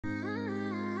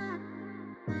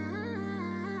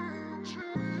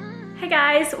Hey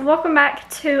guys, welcome back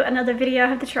to another video. I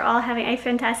hope that you're all having a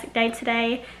fantastic day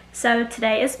today. So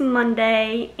today is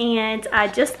Monday and I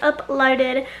just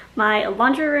uploaded my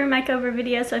laundry room makeover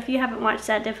video. So if you haven't watched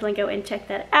that, definitely go and check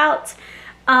that out.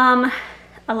 I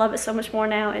love it so much more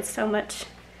now. It's so much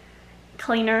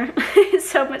cleaner. It's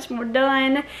so much more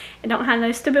done. I don't have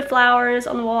those stupid flowers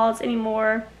on the walls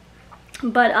anymore.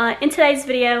 But in today's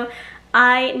video,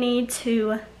 I need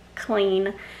to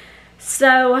clean.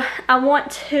 So I want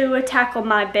to tackle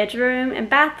my bedroom and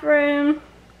bathroom,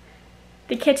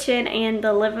 the kitchen and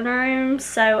the living room.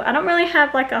 So I don't really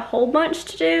have like a whole bunch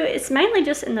to do. It's mainly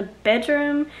just in the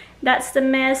bedroom. That's the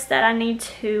mess that I need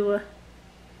to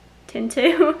tend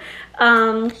to.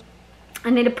 I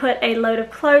need to put a load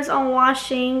of clothes on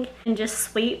washing and just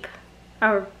sweep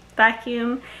or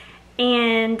vacuum,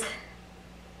 and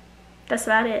that's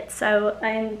about it. So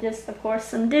and just of course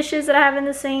some dishes that I have in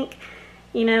the sink,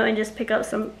 you know, and just pick up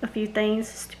a few things.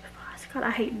 Stupid flies. God,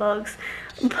 I hate bugs.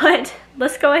 But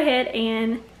let's go ahead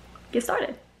and get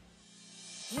started.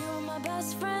 You were my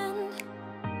best friend.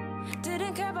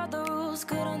 Didn't care about the rules,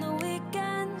 good on the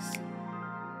weekends.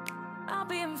 I'll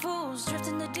be in fools,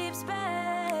 drifting to deep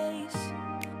space.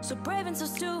 So brave and so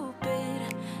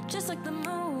stupid, just like the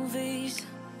movies.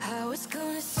 I was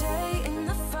gonna stay in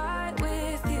the fight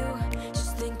with you,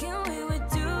 just thinking we would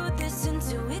do this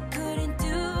until we couldn't do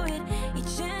it.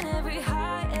 Each and every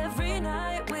high, every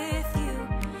night with you.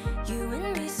 You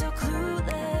and me so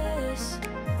clueless.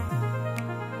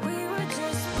 We were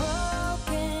just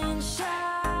broken,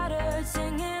 shattered,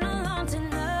 singing along to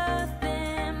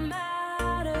nothing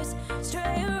matters.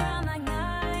 Stray around like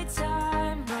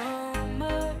nighttime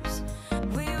rumors.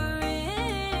 We were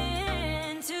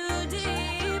in too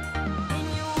deep. In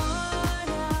your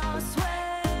worn-out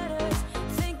sweaters,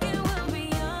 thinking we'll be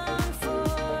young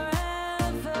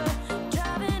forever.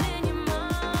 Driving in your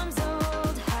mom's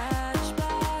old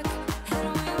hatchback, and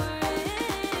we were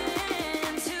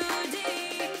in too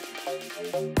deep.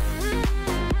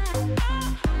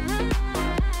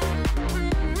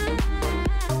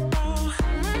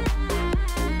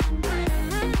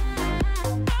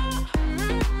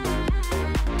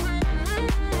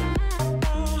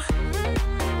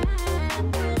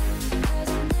 Cause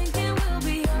I'm thinking we'll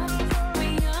be young, be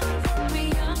young, be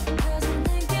young. Cause I'm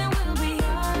thinking we'll be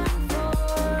young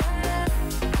forever.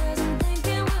 Cause I'm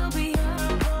thinking we'll be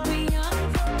young, be young,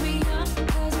 be young.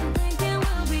 Cause I'm thinking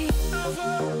we'll be.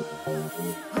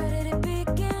 Where did it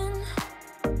begin?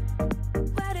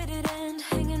 Where did it end?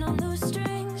 Hanging on loose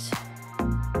strings,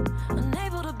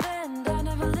 unable to bend. I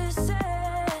never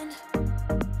listened,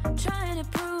 trying to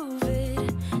prove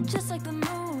it, just like the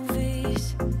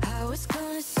movies. I was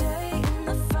gonna stay in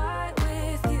the fight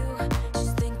with you,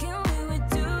 just thinking we would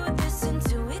do this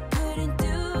until we couldn't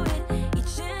do it.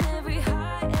 Each and every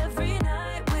high, every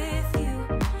night with you.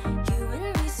 You and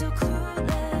me so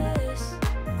clueless.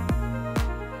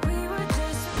 We were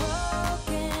just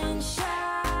broken,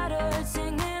 shattered,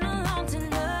 singing along to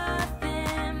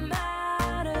nothing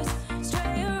matters.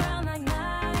 Stray around like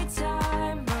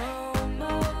nighttime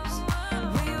rumors.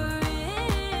 We were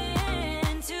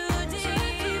in too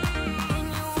deep. In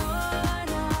your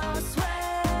worn-out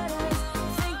sweaters,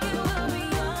 thinking we'll be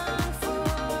young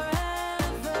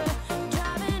forever.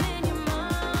 Driving in your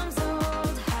mom's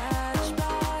old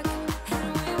hatchback, and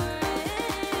we were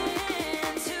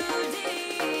in too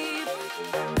deep.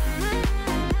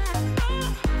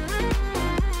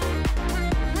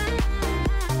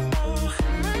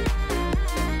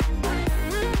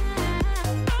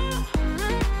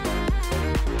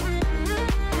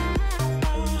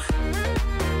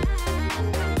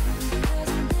 Cause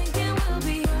I'm thinking we'll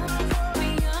be young, be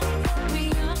young, be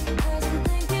young. Cause I'm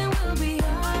thinking we'll be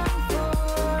young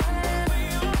forever.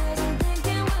 Cause I'm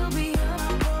thinking we'll be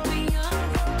young, be young,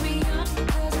 be young.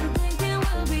 Cause I'm thinking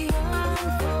we'll be young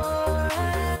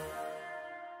forever.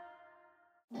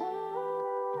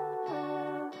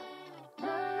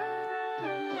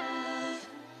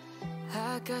 I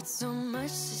got so much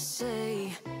to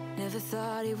say, never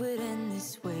thought it would end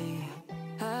this way.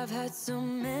 I've had so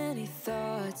many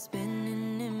thoughts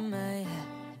spinning in my head.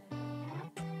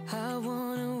 I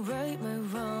wanna right my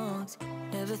wrongs,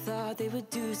 never thought they would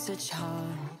do such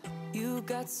harm. You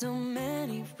got so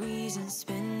many reasons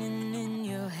spinning in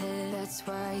your head. That's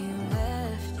why you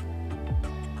left.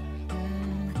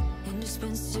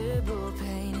 Indispensable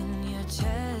pain in your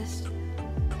chest.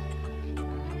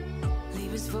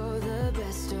 Leave us for the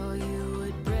best or you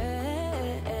would break.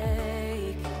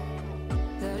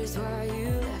 That is why you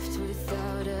left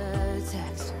without a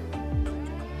text.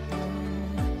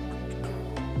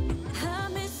 I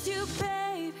miss you,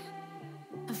 babe.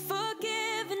 I'm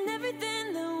forgiving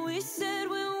everything that we said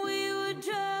when we were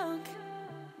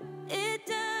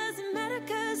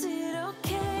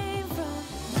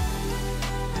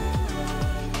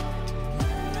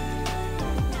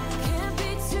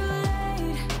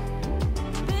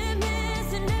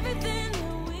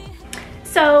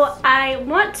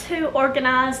want to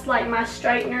organize like my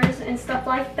straighteners and stuff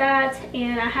like that,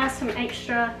 and I have some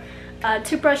extra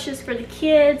toothbrushes for the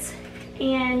kids,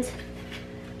 and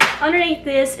underneath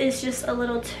this is just a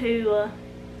little too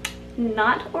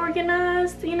not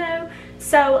organized, you know.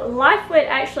 So lifewit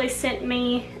actually sent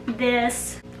me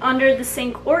this under the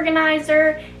sink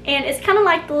organizer, and it's kind of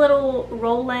like the little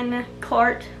rolling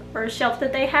cart or shelf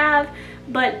that they have,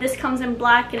 but this comes in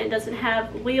black and it doesn't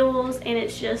have wheels, and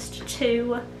it's just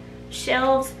 2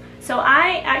 shelves. So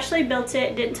I actually built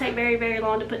it. It didn't take very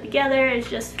long to put together. It's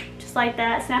just like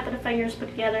that, snap of the fingers, put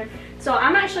together. So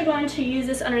I'm actually going to use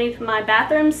this underneath my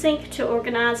bathroom sink to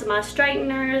organize my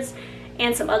straighteners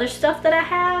and some other stuff that I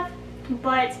have.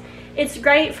 But it's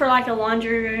great for like a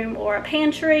laundry room or a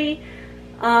pantry,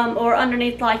 or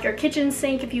underneath like your kitchen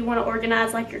sink if you want to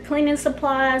organize like your cleaning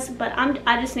supplies. But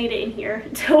I just need it in here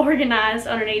to organize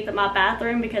underneath my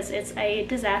bathroom because it's a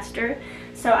disaster.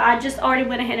 So I just already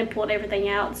went ahead and pulled everything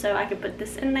out so I could put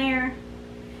this in there.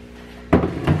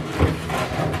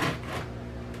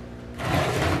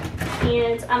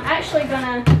 And I'm actually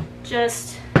gonna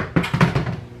just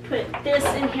put this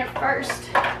in here first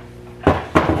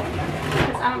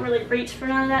because I don't really reach for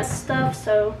none of that stuff.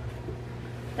 So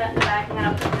that in the back, and then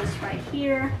I'll put this right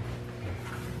here.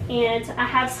 And I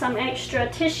have some extra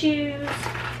tissues,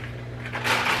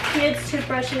 kids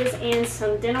toothbrushes, and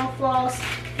some dental floss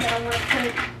that I want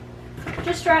to put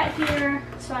just right here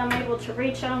so I'm able to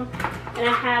reach them. And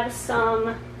I have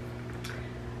some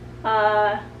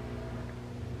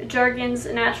Jergens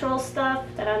natural stuff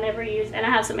that I never use, and I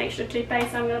have some extra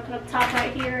toothpaste I'm going to put up top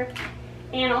right here.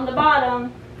 And on the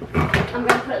bottom I'm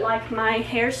going to put like my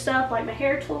hair stuff, like my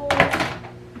hair tools.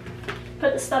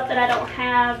 Put the stuff that I don't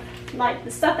have, like the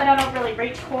stuff that I don't really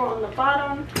reach for, on the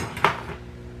bottom.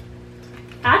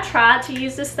 I tried to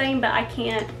use this thing, but I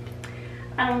can't,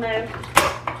 I don't know,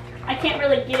 I can't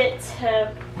really get it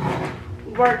to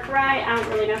work right. I don't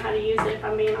really know how to use it, if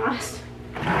I'm being honest.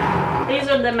 These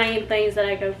are the main things that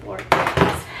I go for.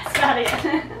 That's about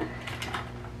it.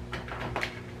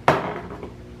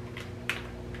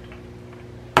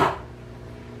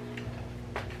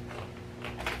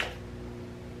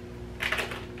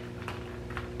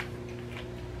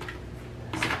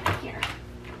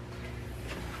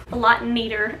 A lot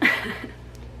neater.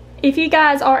 If you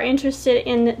guys are interested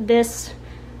in this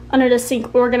under the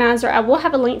sink organizer, I will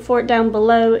have a link for it down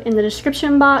below in the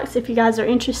description box if you guys are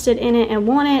interested in it and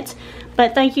want it.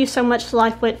 But thank you so much to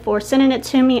lifewit for sending it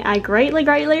to me. I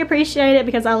greatly appreciate it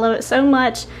because I love it so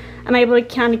much. I'm able to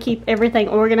kind of keep everything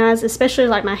organized, especially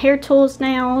like my hair tools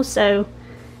now. So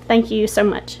thank you so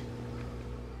much.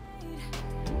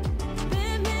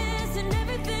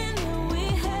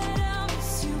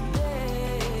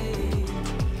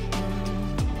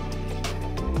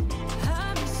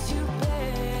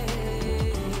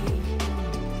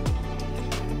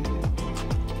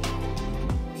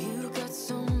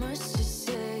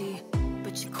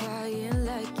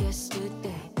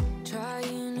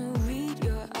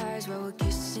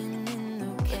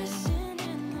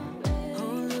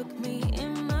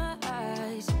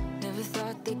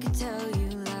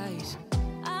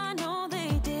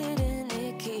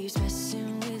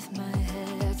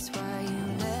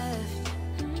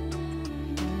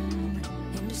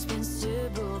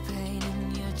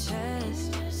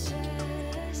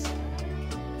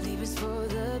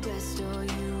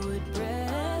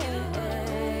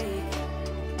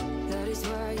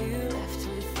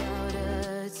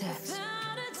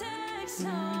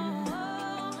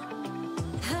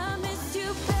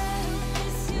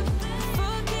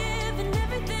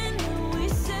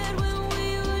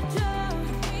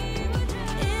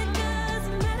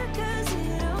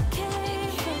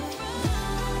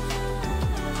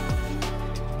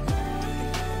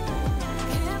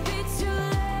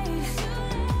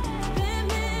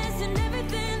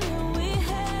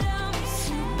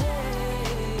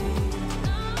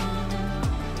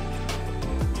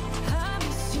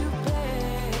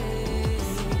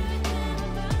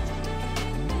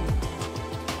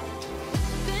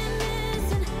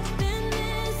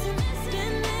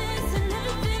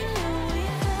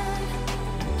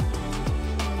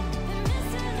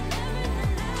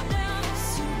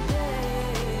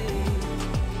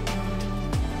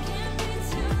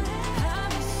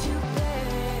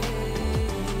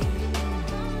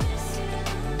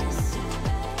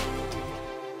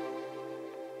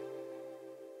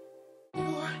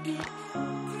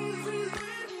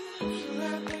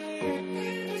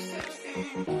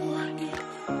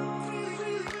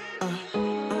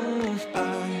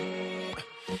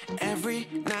 Every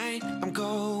night I'm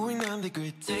going on the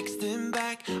grid, texting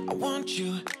back, I want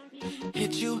you.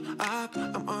 Hit you up,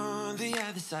 I'm on the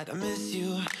other side. I miss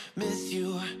you, miss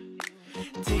you.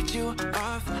 Take you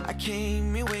off, I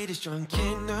came here way too strong.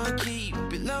 Cannot keep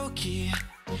it low-key.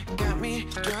 Got me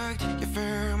drugged, your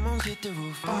pheromones hit the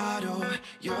roof. Auto,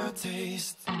 your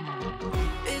taste.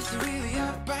 It's really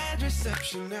a bad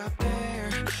reception out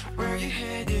there. Where you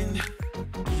heading?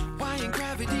 Why ain't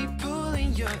gravity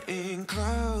pulling you in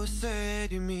closer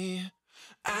to me?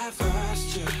 I've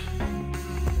lost you,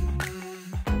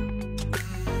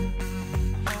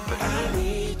 but I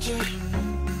need you,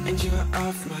 and you're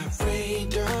off my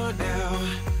radar now.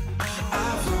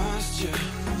 I've lost you,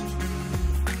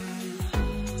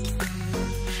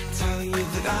 telling you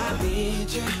that I need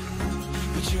you,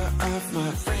 but you're off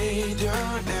my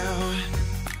radar now.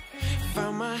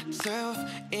 Found myself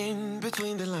in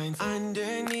between the lines,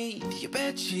 underneath your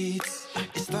bedsheets.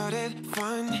 It started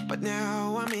fun, but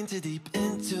now I'm in too deep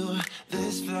into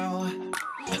this flow.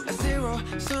 A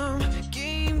zero-sum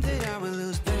game that I will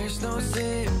lose. There's no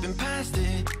zipping past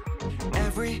it.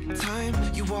 Every time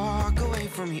you walk away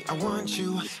from me, I want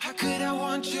you. How could I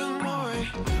want you more?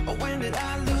 Or when did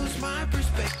I lose my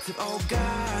perspective? Oh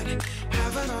God,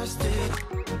 have I lost it?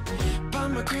 But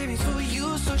my cravings for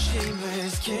you so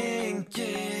shameless, can't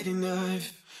get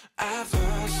enough. I've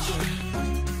lost you,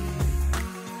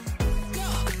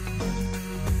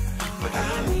 but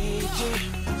I need you,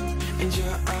 and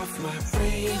you're off my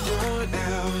radar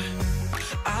now.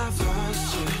 I've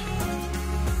lost you,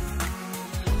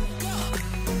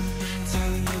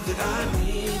 telling you that I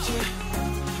need you,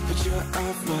 but you're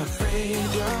off my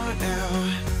radar now.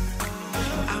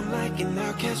 I'm like an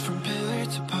outcast from pillar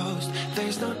to post.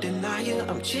 There's no denial,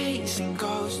 I'm chasing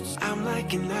ghosts. I'm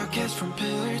like an outcast from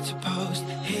pillar to post,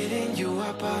 hitting you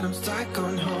up but I'm stuck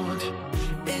on hold.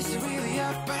 It's really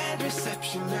a bad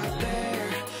reception out there.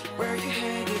 Where you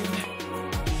heading?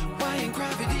 Why ain't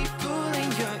gravity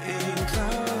pulling you in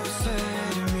closer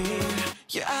to me?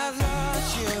 Yeah, I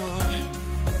lost you,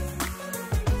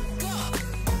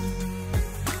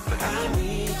 but I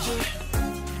need you,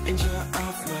 and you're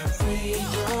off my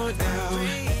radar now.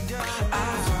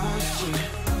 I've lost you,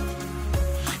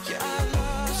 yeah, I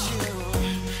lost you,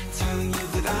 telling you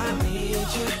that I need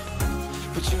you,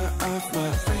 but you're off my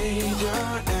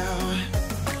radar now.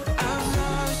 I've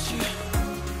lost you,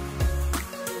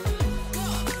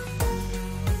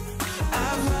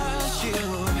 I've lost you.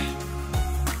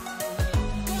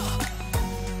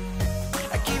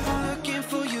 I keep on looking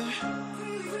for you.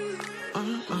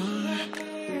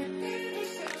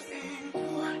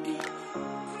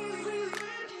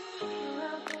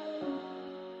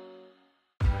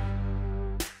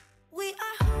 We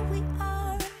are who we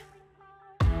are.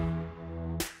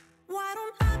 Why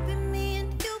don't I be me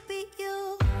and you be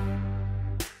you?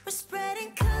 We're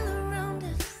spreading color around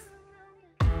us.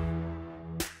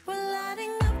 We're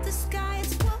lighting up the sky,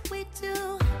 it's what we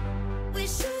do. We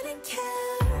shouldn't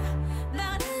care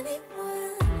about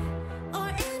anyone or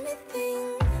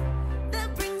anything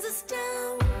that brings us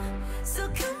down. So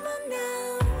come on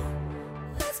now,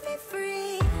 let's be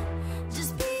free.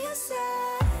 Just be yourself.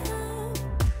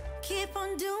 Keep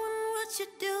on doing what you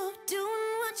do,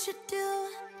 doing what you do.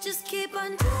 Just keep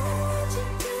on doing what you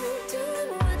do, doing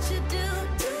what you do,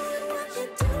 doing what you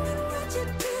do, doing what you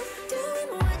do, doing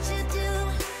what you do.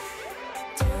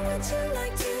 Do what you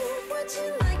like, do what you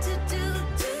like to do,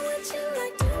 do what you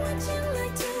like, do what you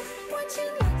like, do what you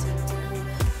like to do.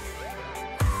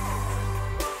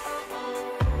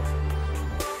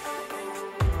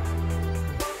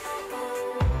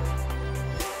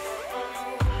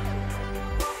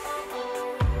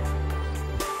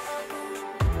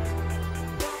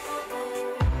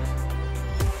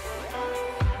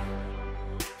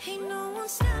 Ain't no one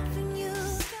stopping you.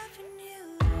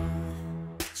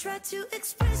 Try to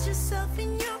express yourself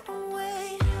in your own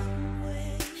way,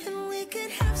 and we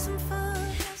could have some fun.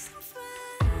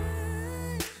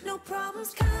 No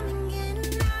problems coming in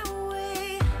our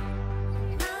way.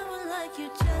 I would like you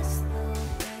just the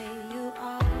way you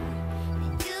are,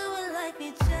 and you would like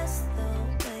me just the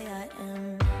way I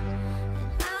am.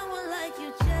 And I would like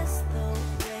you just the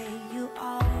way you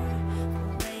are,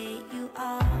 the way you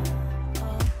are.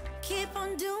 Oh, keep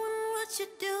on doing what you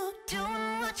do,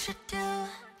 doing what you do.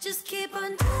 Just keep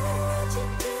on doing what you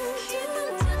do,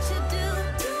 doing what you do,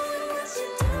 doing what you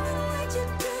do, what you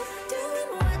do, doing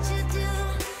what you do.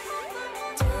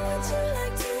 Do what you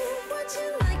like, do what you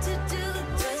like to do,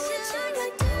 do what you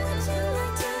like, do what you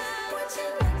like to, what you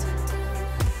like to do.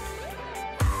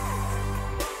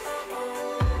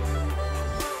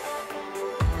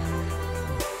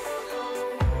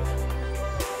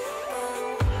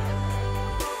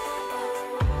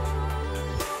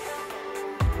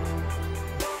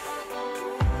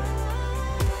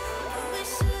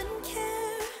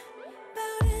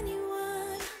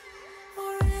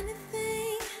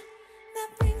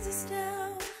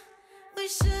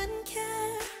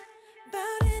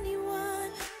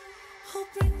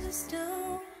 always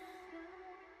do.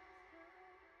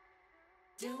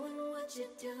 Doing what you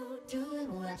do,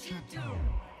 doing what you do.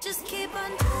 Just keep on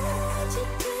doing what you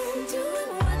do, doing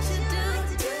what you do,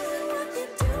 doing what you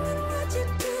do, doing what you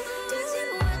do,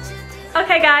 doing what you do.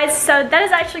 Okay guys, so that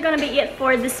is actually going to be it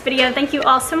for this video. Thank you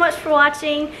all so much for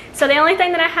watching. So the only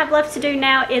thing that I have left to do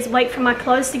now is wait for my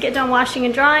clothes to get done washing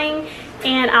and drying,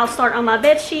 and I'll start on my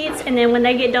bed sheets, and then when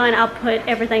they get done I'll put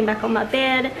everything back on my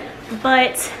bed.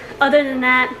 But other than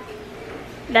that,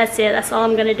 that's it. That's all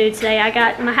I'm going to do today. I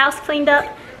got my house cleaned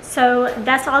up, so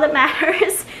that's all that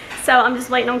matters. So I'm just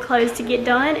waiting on clothes to get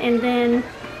done, and then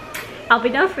I'll be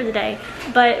done for the day.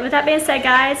 But with that being said,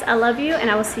 guys, I love you, and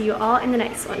I will see you all in the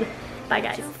next one. Bye,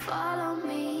 guys. Would you follow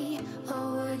me,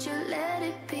 or would you let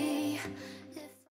it be?